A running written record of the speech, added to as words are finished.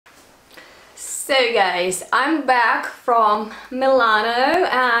So guys, I'm back from Milano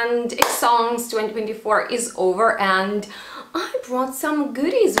and Esxence 2024 is over and I brought some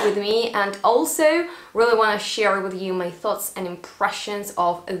goodies with me and also really want to share with you my thoughts and impressions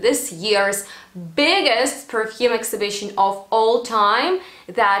of this year's biggest perfume exhibition of all time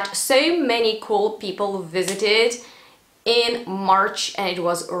that so many cool people visited in March, and it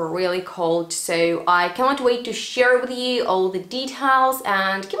was really cold, so I cannot wait to share with you all the details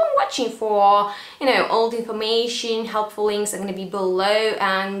and keep on watching for, you know, all the information. Helpful links are going to be below,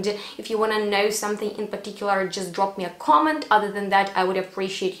 and if you want to know something in particular, just drop me a comment. Other than that, I would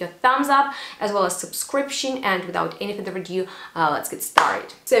appreciate your thumbs up as well as subscription, and without any further ado, let's get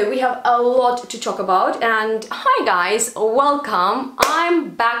started. So we have a lot to talk about, and hi guys, welcome.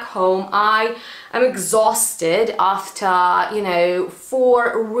 I'm back home. I'm exhausted after, you know,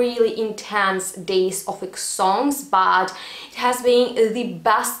 4 really intense days of Esxence, but it has been the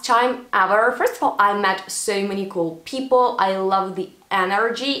best time ever. First of all, I met so many cool people. I love the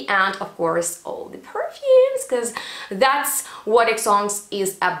energy and of course all the perfumes, because that's what Esxence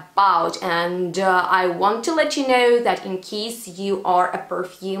is about. And I want to let you know that in case you are a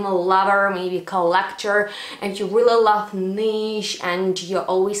perfume lover, maybe a collector, and you really love niche and you're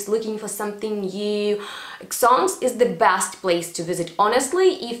always looking for something new, Esxence is the best place to visit.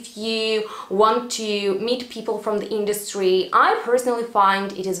 Honestly, if you want to meet people from the industry, I personally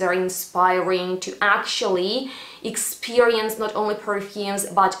find it is very inspiring to actually experience not only perfumes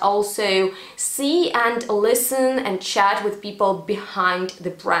but also see and listen and chat with people behind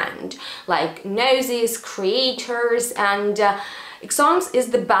the brand, like noses, creators, and Esxence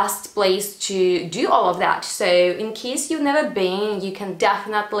is the best place to do all of that. So in case you've never been, you can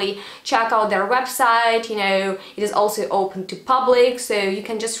definitely check out their website. You know, it is also open to public, so you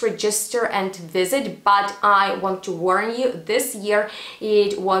can just register and visit. But I want to warn you, this year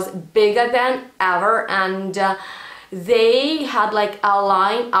it was bigger than ever, and they had like a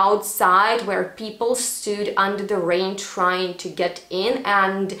line outside where people stood under the rain trying to get in,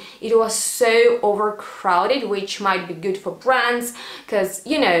 and it was so overcrowded, which might be good for brands because,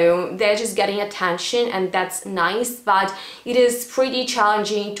 you know, they're just getting attention and that's nice, but it is pretty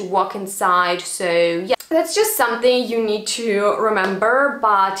challenging to walk inside. So yeah, that's just something you need to remember.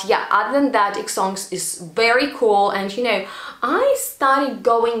 But yeah, other than that, Esxence is very cool. And you know, I started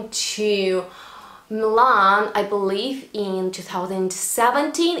going to Milan, I believe in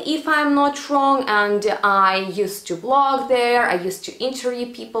 2017, if I'm not wrong, and I used to blog there, I used to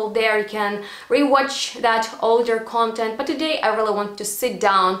interview people there. You can rewatch that older content, but today I really want to sit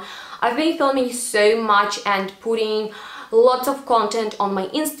down. I've been filming so much and putting lots of content on my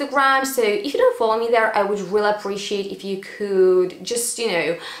Instagram, so if you don't follow me there, I would really appreciate if you could just, you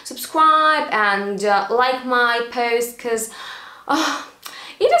know, subscribe and like my post, because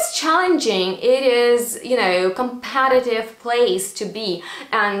it is challenging. It is, you know, competitive place to be,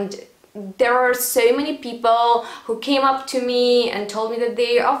 and there are so many people who came up to me and told me that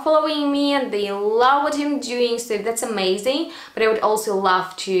they are following me and they love what I'm doing, so that's amazing. But I would also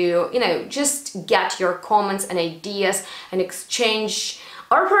love to, you know, just get your comments and ideas and exchange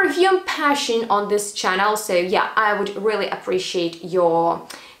our perfume passion on this channel. So yeah, I would really appreciate your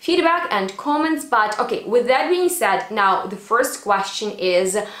feedback and comments. But okay, with that being said, now the first question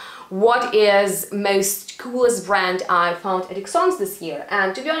is, what is most coolest brand I found at Esxence this year?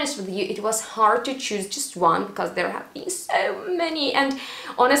 And to be honest with you, it was hard to choose just one because there have been so many, and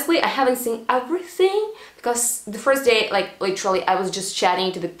honestly I haven't seen everything because the first day, like literally, I was just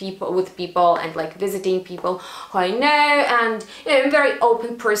chatting to the people and like visiting people who I know, and you know, I'm a very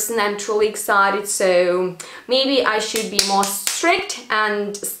open person. I'm truly excited, so maybe I should be more strict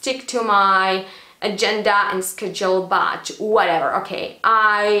and stick to my agenda and schedule, but whatever. Okay,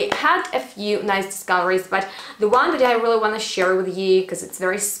 I had a few nice discoveries, but the one that I really want to share with you because it's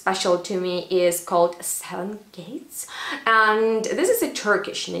very special to me is called 7 Gates, and this is a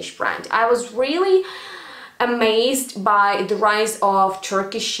Turkish niche brand. I was really amazed by the rise of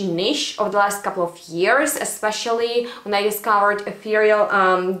Turkish niche over the last couple of years, especially when I discovered Ethereal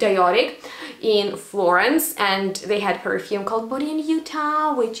Diotic in Florence, and they had perfume called Body in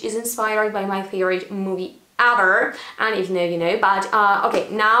Utah, which is inspired by my favorite movie ever, and if you know, you know. But okay,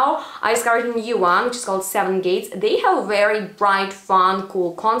 now I discovered a new one which is called 7 Gates. They have a very bright, fun,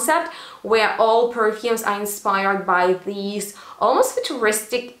 cool concept where all perfumes are inspired by these almost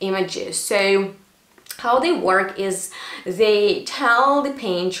futuristic images. So how they work is they tell the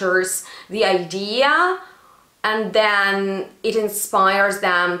painters the idea, and then it inspires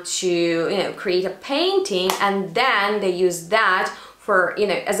them to, you know, create a painting, and then they use that for, you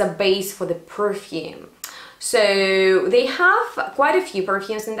know, as a base for the perfume. So they have quite a few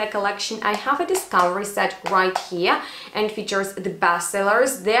perfumes in their collection. I have a discovery set right here and it features the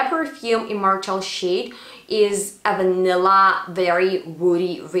bestsellers. Their perfume Immortal shade is a vanilla, very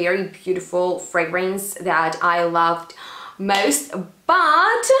woody, very beautiful fragrance that I loved most,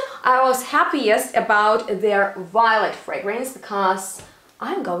 but I was happiest about their violet fragrance because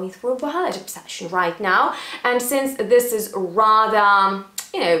I'm going through a violet obsession right now, and since this is rather,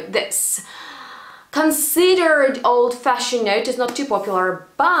 you know, this considered old-fashioned note, is not too popular,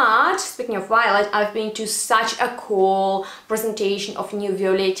 but speaking of violet, I've been to such a cool presentation of New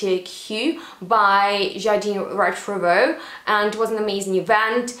Violet Q by Jardin Retrouveau, and it was an amazing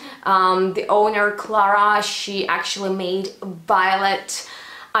event. The owner, Clara, she actually made violet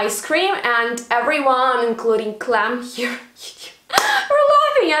ice cream, and everyone, including Clem here, were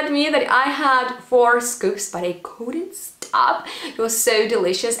laughing at me that I had 4 scoops, but I couldn't stop. It was so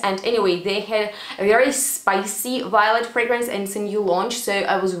delicious. And anyway, they had a very spicy violet fragrance and it's a new launch, so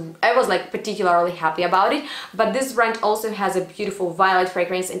I was like particularly happy about it. But this brand also has a beautiful violet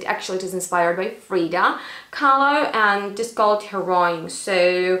fragrance, and actually it is inspired by Frida Kahlo, and it's called Heroine.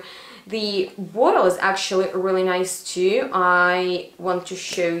 So the bottle is actually really nice too. I want to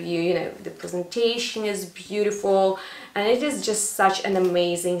show you, you know, the presentation is beautiful and it is just such an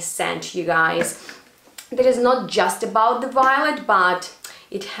amazing scent, you guys. That is not just about the violet, but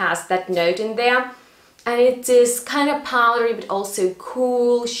it has that note in there. And it is kind of powdery but also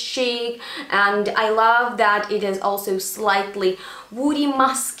cool, chic, and I love that it is also slightly woody,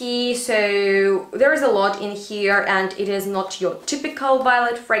 musky, so there is a lot in here and it is not your typical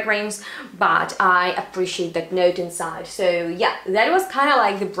violet fragrance, but I appreciate that note inside. So yeah, that was kind of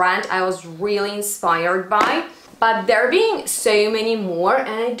like the brand I was really inspired by. But there being so many more and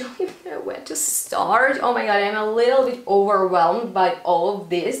I don't even know where to start. Oh my god, I'm a little bit overwhelmed by all of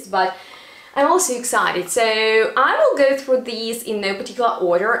this, but I'm also excited. So I will go through these in no particular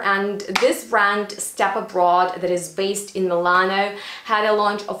order, and this brand, Step Abroad, that is based in Milano, had a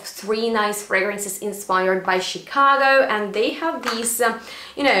launch of 3 nice fragrances inspired by Chicago, and they have these,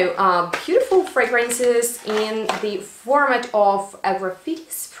 beautiful fragrances in the format of a graffiti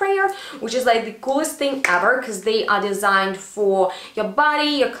sprayer, which is like the coolest thing ever because they are designed for your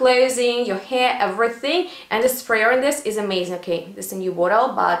body, your clothing, your hair, everything, and the sprayer in this is amazing. Okay, this is a new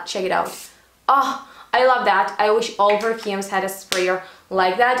bottle, but check it out. Oh, I love that. I wish all perfumes had a sprayer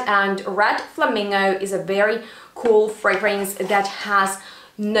like that. And Red Flamingo is a very cool fragrance that has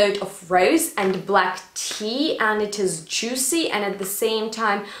note of rose and black tea, and it is juicy and at the same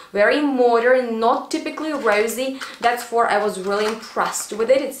time very modern, not typically rosy. That's why I was really impressed with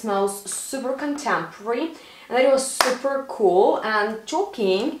it. It smells super contemporary and it was super cool. And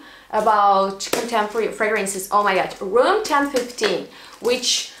talking about contemporary fragrances, oh my god, Room 1015,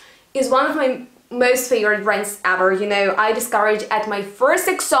 which is one of my most favorite brands ever. You know, I discovered at my first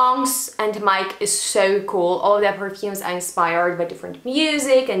Esxence, and Mike is so cool. All of their perfumes are inspired by different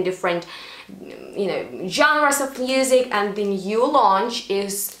music and different, you know, genres of music, and the new launch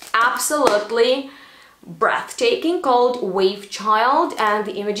is absolutely breathtaking, called Wave Child, and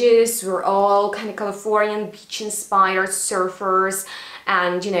the images were all kind of Californian beach inspired, surfers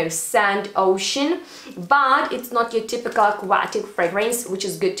and, you know, sand, ocean, but it's not your typical aquatic fragrance, which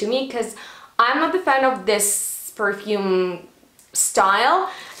is good to me because I'm not a fan of this perfume style,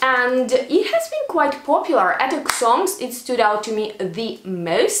 and it has been quite popular. At Esxence it stood out to me the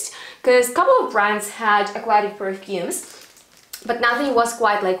most because a couple of brands had aquatic perfumes, but nothing was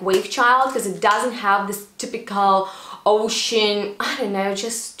quite like Wave Child because it doesn't have this typical ocean, I don't know,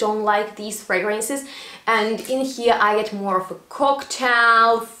 just don't like these fragrances. And in here I get more of a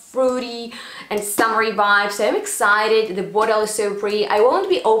cocktail, fruity and summery vibe, so I'm excited. The bottle is so pretty. I won't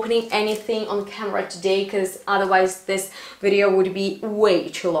be opening anything on camera today because otherwise this video would be way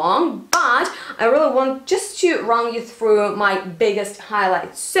too long, but I really want just to run you through my biggest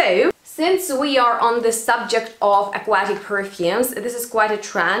highlights. So since we are on the subject of aquatic perfumes, this is quite a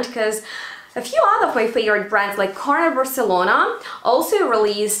trend because a few other of my favorite brands like Carner Barcelona also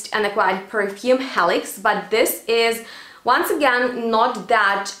released an aquatic perfume, Helix, but this is once again not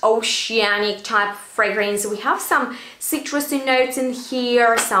that oceanic type of fragrance. We have some citrusy notes in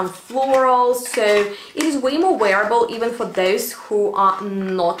here, some florals, so it is way more wearable even for those who are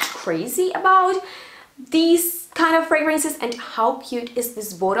not crazy about these kind of fragrances. And how cute is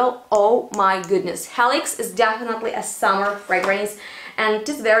this bottle? Oh my goodness. Helix is definitely a summer fragrance and it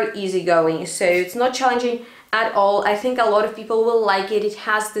is very easygoing, so it's not challenging at all. I think a lot of people will like it. It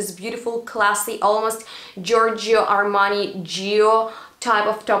has this beautiful, classy, almost Giorgio Armani Gio type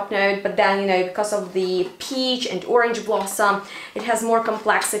of top note, but then, you know, because of the peach and orange blossom, it has more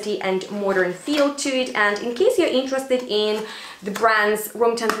complexity and modern feel to it. And in case you're interested in the brands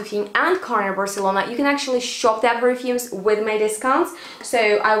Room 1015 and Carner Barcelona, you can actually shop their perfumes with my discounts, so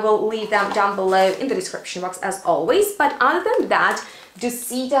I will leave them down below in the description box as always. But other than that,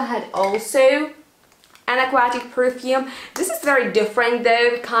 Dusita had also an aquatic perfume. This is very different though,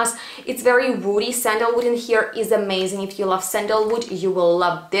 because it's very woody. Sandalwood in here is amazing. If you love sandalwood, you will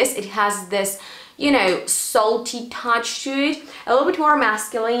love this. It has this, you know, salty touch to it, a little bit more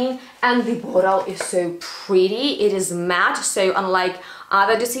masculine, and the bottle is so pretty. It is matte, so unlike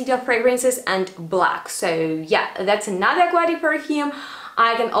other Dusita fragrances, and black. So yeah, that's another aquatic perfume.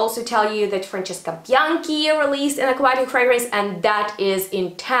 I can also tell you that Francesca Bianchi released an aquatic fragrance, and that is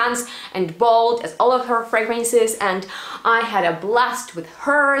intense and bold as all of her fragrances, and I had a blast with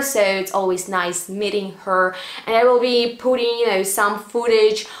her, so it's always nice meeting her. And I will be putting, you know, some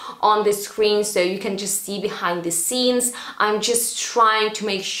footage on the screen so you can just see behind the scenes. I'm just trying to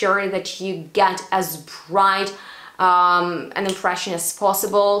make sure that you get as bright an impression as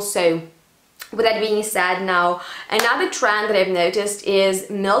possible. So with that being said, now another trend that I've noticed is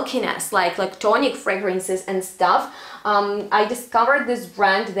milkiness, like tonic fragrances and stuff. I discovered this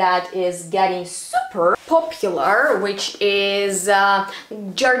brand that is getting super popular, which is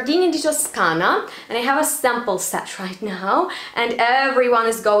Giardini di Toscana, and I have a sample set right now, and everyone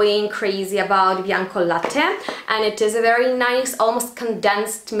is going crazy about Bianco Latte, and it is a very nice, almost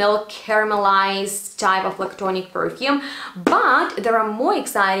condensed milk caramelized type of lactonic perfume. But there are more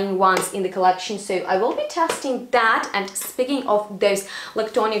exciting ones in the collection, so I will be testing that. And speaking of those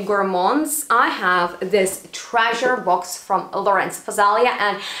lactonic gourmands, I have this treasure box from Lorenzo Fazalia,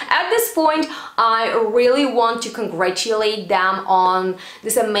 and at this point I really want to congratulate them on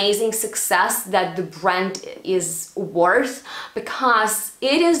this amazing success that the brand is worth, because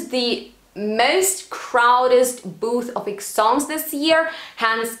it is the most crowded booth of Esxence this year,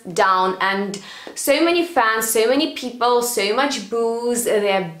 hands down, and so many fans, so many people, so much booze.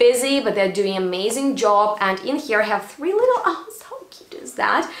 They're busy, but they're doing an amazing job. And in here I have 3 little owls. How cute is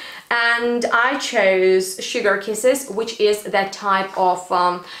that? And I chose Sugar Kisses, which is that type of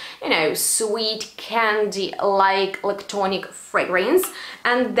you know, sweet candy-like lactonic fragrance.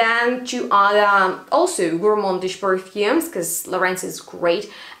 And then 2 other also gourmandish perfumes, because Lorenzo is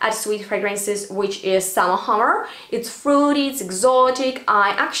great at sweet fragrances, which is Summer Hammer. It's fruity, it's exotic.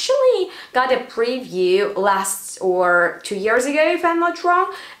 I actually got a preview last or 2 years ago, if I'm not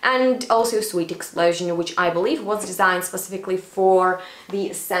wrong, and also Sweet Explosion, which I believe was designed specifically for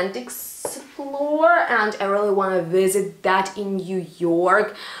the scent floor, and I really want to visit that in New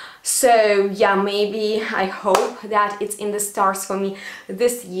York. So yeah, maybe, I hope that it's in the stars for me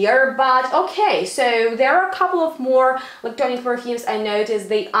this year. But okay, so there are a couple of more lactonic perfumes I noticed.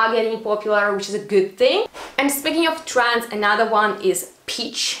 They are getting popular, which is a good thing. And speaking of trends, another one is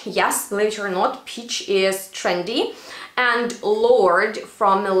peach. Yes, believe it or not, peach is trendy. And Lord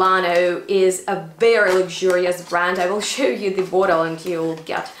from Milano is a very luxurious brand. I will show you the bottle and you'll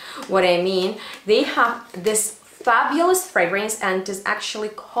get what I mean. They have this fabulous fragrance, and it is actually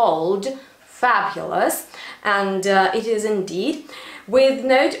called Fabulous, and it is indeed with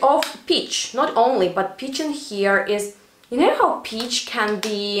note of peach. Not only, but peach in here is, you know how peach can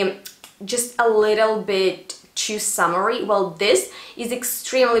be just a little bit too summery? Well, this is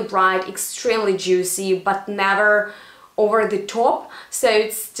extremely bright, extremely juicy, but never over the top, so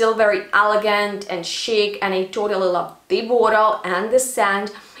it's still very elegant and chic, and I totally love the bottle and the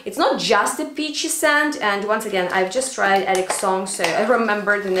scent. It's not just a peachy scent, and once again, I've just tried at Esxence, so I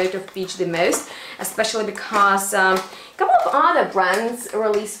remember the note of peach the most, especially because a couple of other brands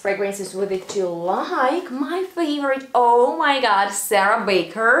release fragrances with it too, like my favorite, oh my god, Sarah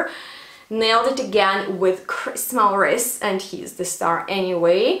Baker nailed it again with Chris Maurice, and he's the star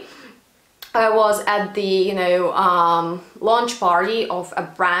anyway. I was at the, you know, launch party of a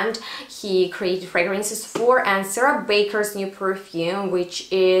brand he created fragrances for, and Sarah Baker's new perfume,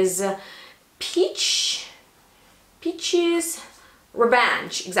 which is Peach's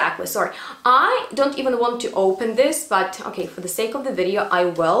Revenge, exactly, sorry. I don't even want to open this, but okay, for the sake of the video, I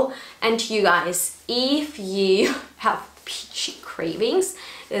will. And you guys, if you have peachy cravings,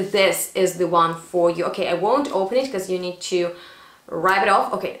 this is the one for you. Okay, I won't open it because you need to wipe it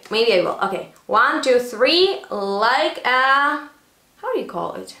off. Okay, maybe I will. Okay, 1, 2, 3, like a, how do you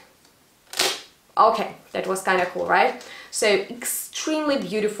call it? Okay, that was kind of cool, right? So extremely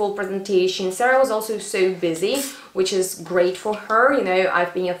beautiful presentation. Sarah was also so busy, which is great for her. You know,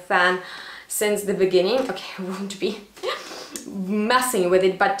 I've been a fan since the beginning. Okay, I won't be messing with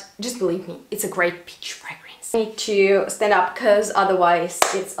it, but just believe me, it's a great peach fragrance. I need to stand up because otherwise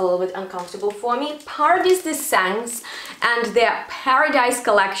it's a little bit uncomfortable for me. Paradis Esxence and their Paradise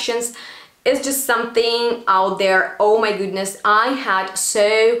collections is just something out there. Oh my goodness, I had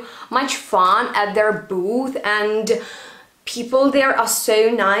so much fun at their booth, and people there are so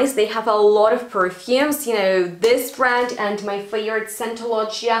nice. They have a lot of perfumes, you know, this brand and my favorite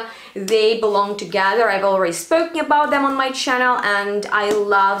Scientologia, they belong together. I've already spoken about them on my channel, and I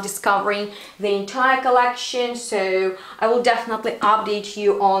love discovering the entire collection, so I will definitely update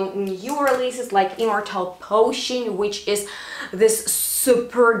you on new releases like Immortal Potion, which is this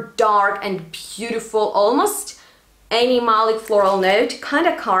super dark and beautiful, almost animalic floral note, kind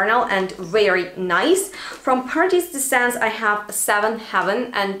of carnal and very nice. From Paradis Esxence I have Seven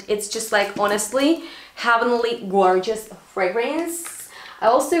Heaven, and it's just like honestly heavenly gorgeous fragrance. I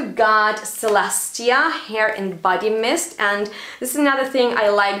also got Celestia Hair and Body Mist, and this is another thing I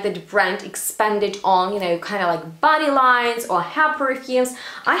like that the brand expanded on, you know, kind of like body lines or hair perfumes.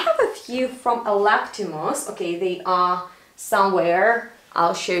 I have a few from Electimos. Okay, they are somewhere,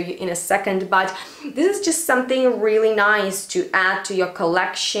 I'll show you in a second, but this is just something really nice to add to your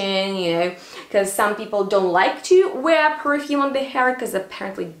collection, you know, because some people don't like to wear perfume on the hair because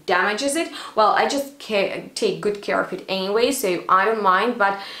apparently damages it. Well, I just take good care of it anyway, so I don't mind,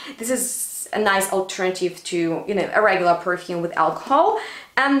 but this is a nice alternative to, you know, a regular perfume with alcohol.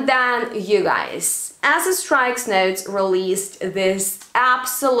 And then you guys, As It Strikes Notes released this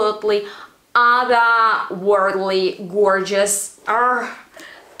absolutely otherworldly gorgeous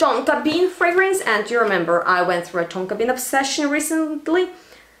tonka bean fragrance, and you remember I went through a tonka bean obsession recently,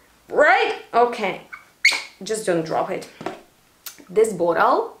 right? Okay, just don't drop it. This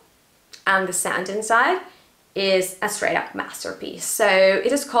bottle and the scent inside is a straight up masterpiece. So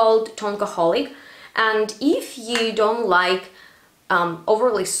it is called Tonkaholic, and if you don't like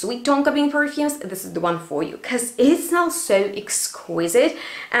overly sweet tonka bean perfumes, this is the one for you because it smells so exquisite.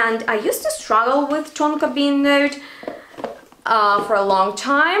 And I used to struggle with tonka bean note for a long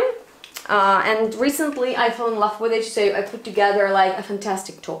time, and recently I fell in love with it, so I put together like a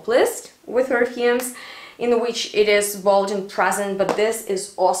fantastic top list with perfumes in which it is bold and present, but this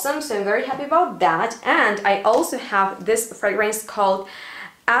is awesome, so I'm very happy about that. And I also have this fragrance called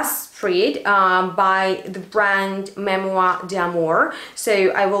Esprit by the brand Memoir d'Amour,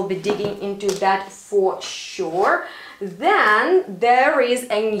 so I will be digging into that for sure. Then there is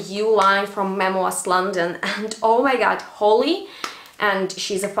a new line from Memoirs London, and oh my god, Holly, and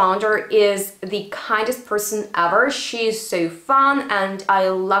she's a founder, is the kindest person ever. She's so fun and I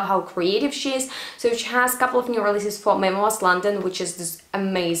love how creative she is. So she has a couple of new releases for Memoirs London, which is this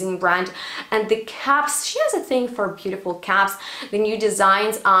amazing brand, and the caps, she has a thing for beautiful caps. The new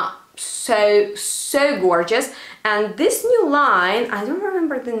designs are so gorgeous, and this new line, I don't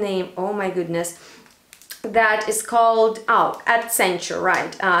remember the name, oh my goodness, that is called, oh, Esxence,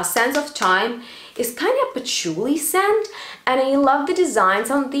 right, Sense of Time, is kind of patchouli scent, and I love the designs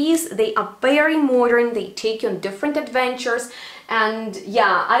on these. They are very modern, they take you on different adventures, and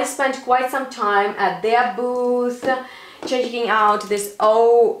yeah, I spent quite some time at their booth checking out this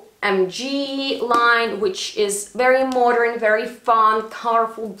OMG line, which is very modern, very fun,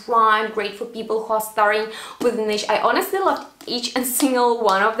 colorful brand, great for people who are starting with a niche. I honestly love each and single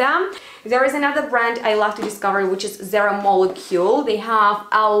one of them. There is another brand I love to discover, which is Zero Molecule. They have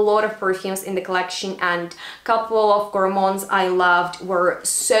a lot of perfumes in the collection, and a couple of gourmands I loved were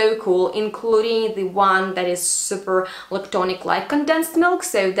so cool, including the one that is super lactonic like condensed milk.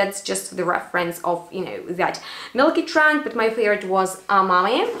 So that's just the reference of, you know, that milky trend, but my favorite was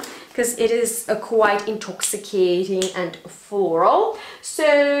Amame, because it is quite intoxicating and floral.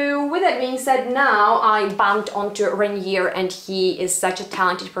 So with that being said, now I bumped onto Renier, and he is such a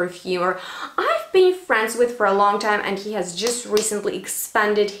talented perfumer I've been friends with for a long time, and he has just recently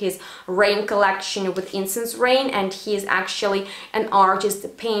expanded his Rain collection with Incense Rain, and he is actually an artist, a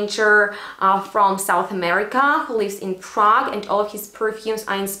painter from South America who lives in Prague, and all of his perfumes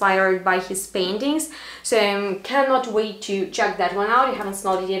are inspired by his paintings. So cannot wait to check that one out. I haven't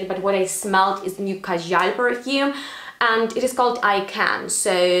smelled it yet, but what I smelled is new Kajal perfume, and it is called I Can.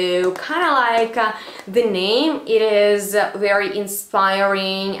 So kind of like the name, it is very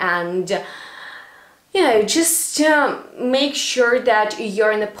inspiring, and you know, just make sure that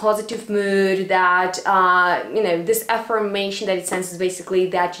you're in a positive mood, that you know, this affirmation that it sends is basically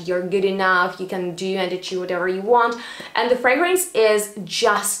that you're good enough, you can do and achieve whatever you want. And the fragrance is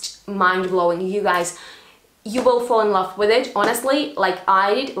just mind-blowing, you guys. You will fall in love with it, honestly, like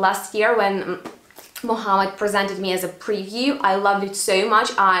I did last year when Mohammed presented me as a preview. I loved it so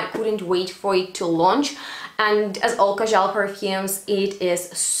much, I couldn't wait for it to launch, and as all casual perfumes, it is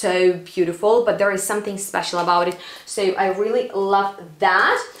so beautiful, but there is something special about it, so I really love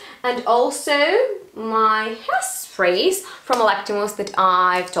that. And also my hairsprays from Electimos that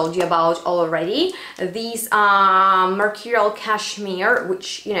I've told you about already. These are Mercurial Cashmere,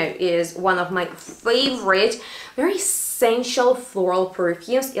 which, you know, is one of my favorite, very essential floral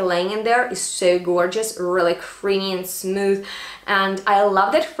perfumes. Laying in there is so gorgeous, really creamy and smooth, and I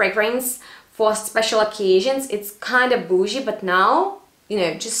love that fragrance for special occasions. It's kind of bougie, but now, you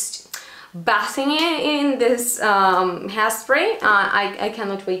know, just bathing in this hairspray, I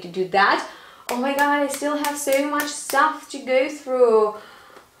cannot wait to do that. Oh my god, I still have so much stuff to go through.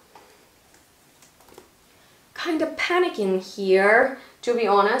 Kind of panicking here, to be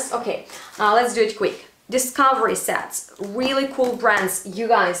honest. Okay, let's do it quick. Discovery sets, really cool brands, you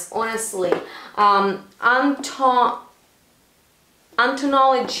guys, honestly.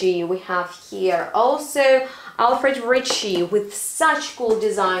 Antonology we have here, also Alfred Ritchie with such cool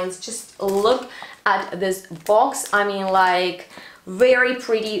designs. Just look at this box. I mean, like, very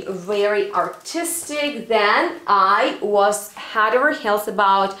pretty, very artistic. Then I was head over heels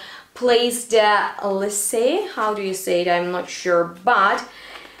about Place de Lycée. How do you say it? I'm not sure, but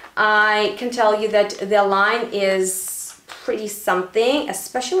I can tell you that the line is pretty something,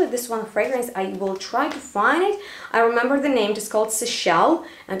 especially this one fragrance. I will try to find it. I remember the name, it's called Seychelles.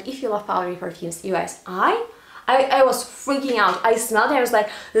 And if you love powdery perfumes, you guys, I was freaking out. I smelled it, I was like,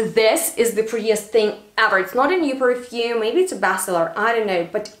 this is the prettiest thing ever. It's not a new perfume, maybe it's a bestseller, I don't know,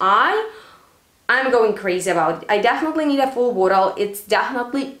 but I'm going crazy about it. I definitely need a full bottle. It's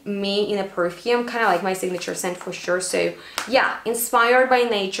definitely me in a perfume, kind of like my signature scent for sure. So yeah, inspired by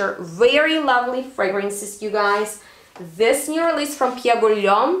nature, very lovely fragrances, you guys. This new release from Pierre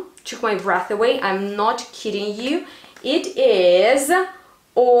Bourdieu took my breath away. I'm not kidding you. It is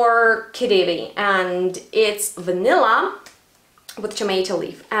Orchidee, and it's vanilla with tomato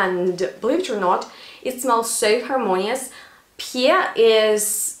leaf, and believe it or not, it smells so harmonious. Pierre is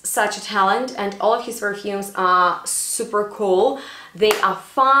such a talent, and all of his perfumes are super cool. They are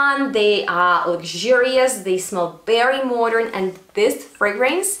fun, they are luxurious, they smell very modern, and this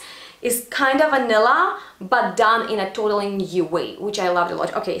fragrance is kind of vanilla, but done in a totally new way, which I loved a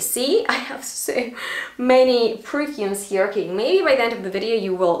lot. Okay, see, I have so many perfumes here. Okay, maybe by the end of the video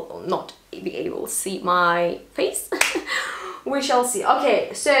you will not be able to see my face. We shall see.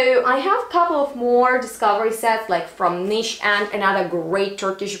 Okay, so I have a couple of more discovery sets, like from Niche and another great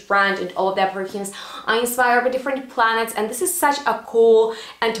Turkish brand, and all of their perfumes are inspired by different planets, and this is such a cool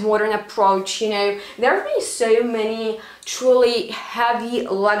and modern approach. You know, there have been so many truly heavy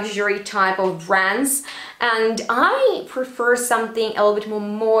luxury type of brands, and I prefer something a little bit more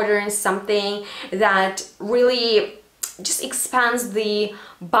modern, something that really just expands the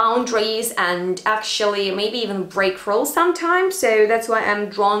boundaries and actually maybe even break rules sometimes. So that's why I'm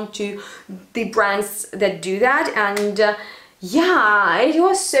drawn to the brands that do that. And yeah, it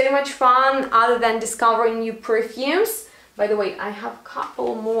was so much fun other than discovering new perfumes. By the way, I have a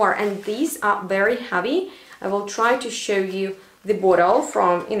couple more, and these are very heavy. I will try to show you the bottle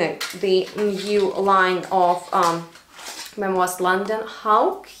from, you know, the new line of Memoirs London.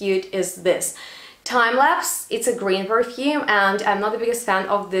 How cute is this? Time Lapse, it's a green perfume, and I'm not the biggest fan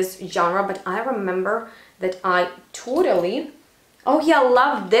of this genre, but I remember that I totally, oh yeah,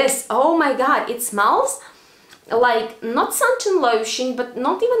 love this. Oh my god, it smells like not suntan lotion, but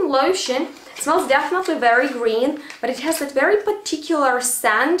not even lotion. It smells definitely very green, but it has that very particular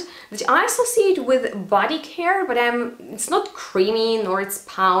scent that I associate with body care, but it's not creamy nor it's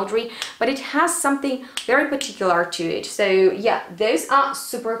powdery, but it has something very particular to it. So yeah, those are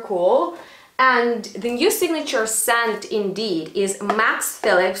super cool. And the new signature scent indeed is Max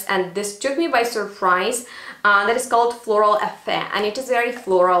Phillips, and this took me by surprise. That is called Floral Affair, and it is very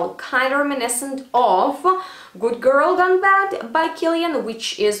floral, kind of reminiscent of Good Girl Done Bad by Kilian,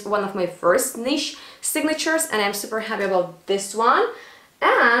 which is one of my first niche signatures, and I'm super happy about this one.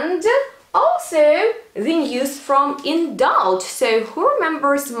 And also the news from Indulge. So who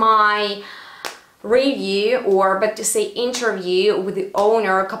remembers my review, or better to say interview, with the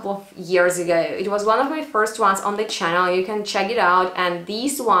owner a couple of years ago? It was one of my first ones on the channel. You can check it out. And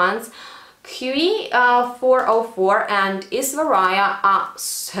these ones, QE 404 and Isvaraya, are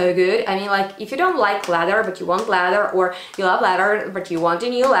so good. I mean, like, if you don't like leather but you want leather, or you love leather but you want a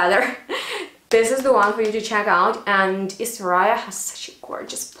new leather, this is the one for you to check out. And Isvaraya has such a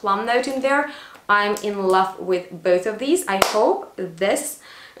gorgeous plum note in there. I'm in love with both of these. I hope this,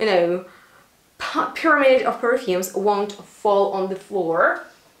 you know, pyramid of perfumes won't fall on the floor.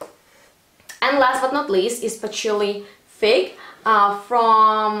 And last but not least is Patchouli Fig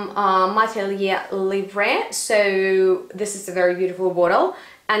from Atelier Livre. So this is a very beautiful bottle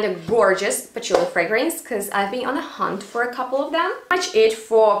and a gorgeous patchouli fragrance, because I've been on a hunt for a couple of them. Pretty much it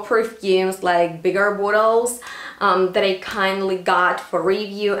for perfumes, like bigger bottles that I kindly got for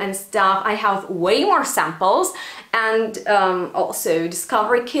review and stuff. I have way more samples and also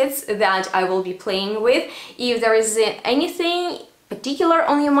discovery kits that I will be playing with. If there is anything particular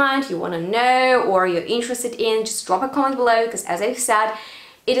on your mind you want to know or you're interested in, just drop a comment below, because as I've said,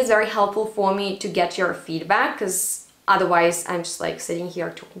 it is very helpful for me to get your feedback, because otherwise I'm just like sitting here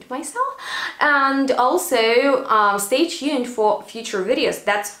talking to myself. And also stay tuned for future videos.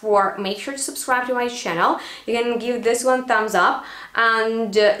 That's for, make sure to subscribe to my channel. You can give this one thumbs up.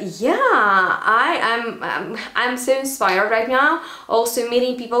 And yeah, I'm so inspired right now. Also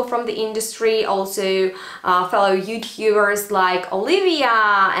meeting people from the industry, also fellow YouTubers like Olivia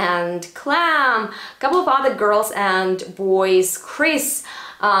and Clam, a couple of other girls and boys, Chris.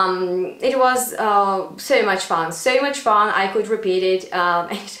 It was so much fun. I could repeat it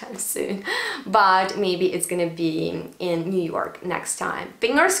anytime soon, but maybe it's gonna be in New York next time.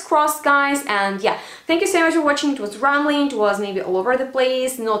 Fingers crossed, guys. And yeah, thank you so much for watching. It was rambling, it was maybe all over the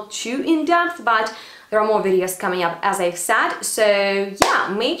place, not too in-depth, but there are more videos coming up, as I've said. So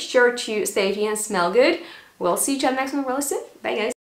yeah, make sure to stay tuned and smell good. We'll see each other next one really soon. Bye, guys.